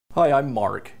Hi, I'm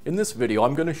Mark. In this video,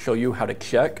 I'm going to show you how to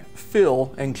check,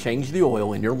 fill, and change the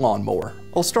oil in your lawnmower.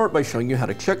 I'll start by showing you how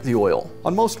to check the oil.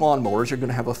 On most lawnmowers, you're going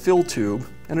to have a fill tube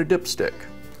and a dipstick.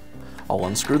 I'll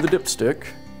unscrew the dipstick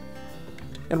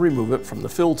and remove it from the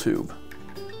fill tube.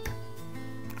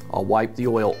 I'll wipe the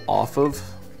oil off of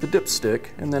the dipstick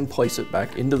and then place it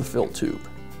back into the fill tube.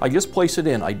 I just place it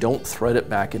in, I don't thread it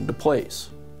back into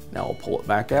place. Now I'll pull it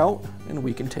back out and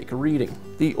we can take a reading.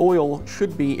 The oil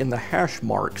should be in the hash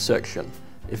mark section.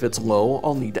 If it's low,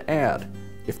 I'll need to add.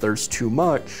 If there's too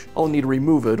much, I'll need to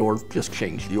remove it or just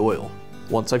change the oil.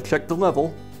 Once I've checked the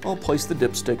level, I'll place the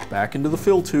dipstick back into the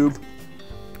fill tube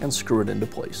and screw it into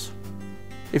place.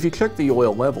 If you check the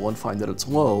oil level and find that it's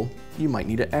low, you might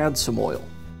need to add some oil.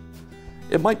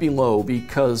 It might be low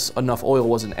because enough oil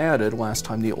wasn't added last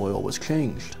time the oil was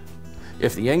changed.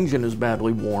 If the engine is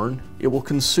badly worn, it will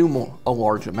consume a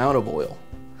large amount of oil.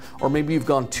 Or maybe you've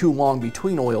gone too long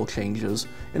between oil changes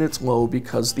and it's low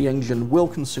because the engine will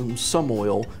consume some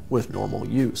oil with normal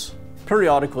use.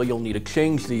 Periodically, you'll need to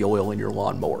change the oil in your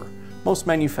lawnmower. Most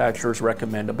manufacturers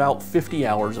recommend about 50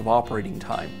 hours of operating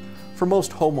time. For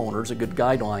most homeowners, a good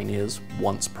guideline is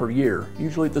once per year,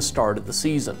 usually at the start of the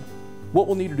season. What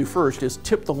we'll need to do first is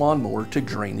tip the lawnmower to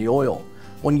drain the oil.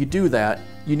 When you do that,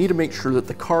 you need to make sure that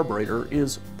the carburetor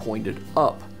is pointed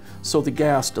up so the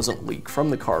gas doesn't leak from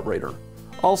the carburetor.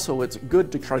 Also, it's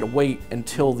good to try to wait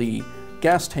until the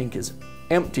gas tank is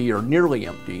empty or nearly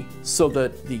empty so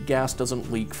that the gas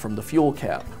doesn't leak from the fuel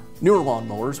cap. Newer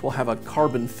lawnmowers will have a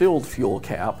carbon-filled fuel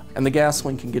cap, and the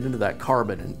gasoline can get into that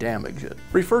carbon and damage it.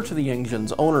 Refer to the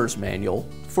engine's owner's manual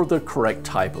for the correct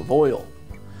type of oil,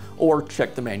 or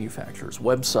check the manufacturer's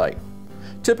website.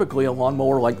 Typically, a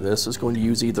lawnmower like this is going to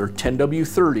use either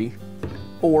 10W30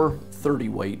 or 30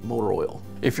 weight motor oil.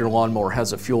 If your lawnmower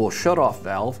has a fuel shutoff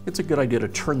valve, it's a good idea to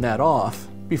turn that off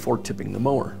before tipping the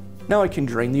mower. Now I can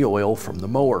drain the oil from the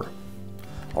mower.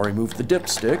 I'll remove the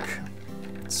dipstick,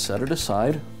 set it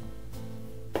aside.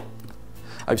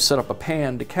 I've set up a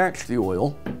pan to catch the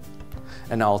oil,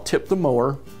 and now I'll tip the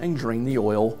mower and drain the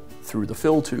oil through the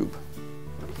fill tube.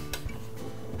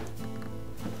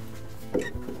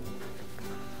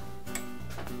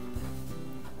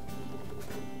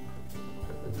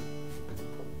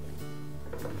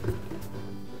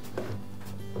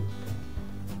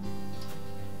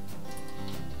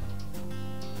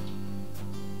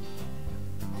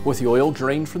 With the oil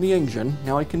drained from the engine,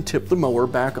 now I can tip the mower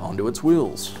back onto its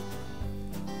wheels.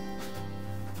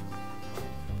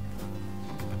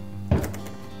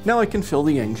 Now I can fill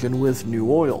the engine with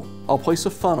new oil. I'll place a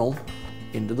funnel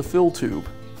into the fill tube.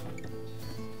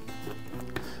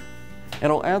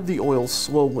 And I'll add the oil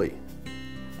slowly,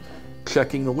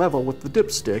 checking the level with the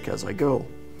dipstick as I go.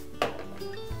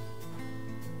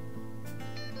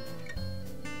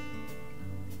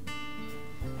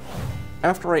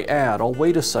 After I add, I'll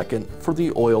wait a second for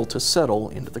the oil to settle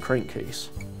into the crankcase.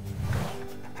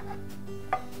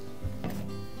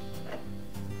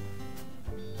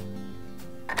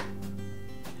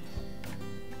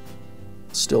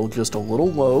 Still just a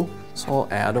little low, so I'll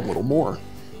add a little more.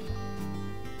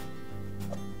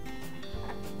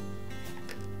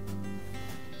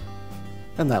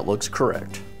 And that looks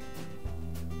correct.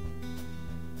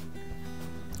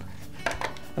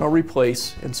 And I'll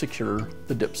replace and secure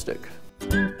the dipstick.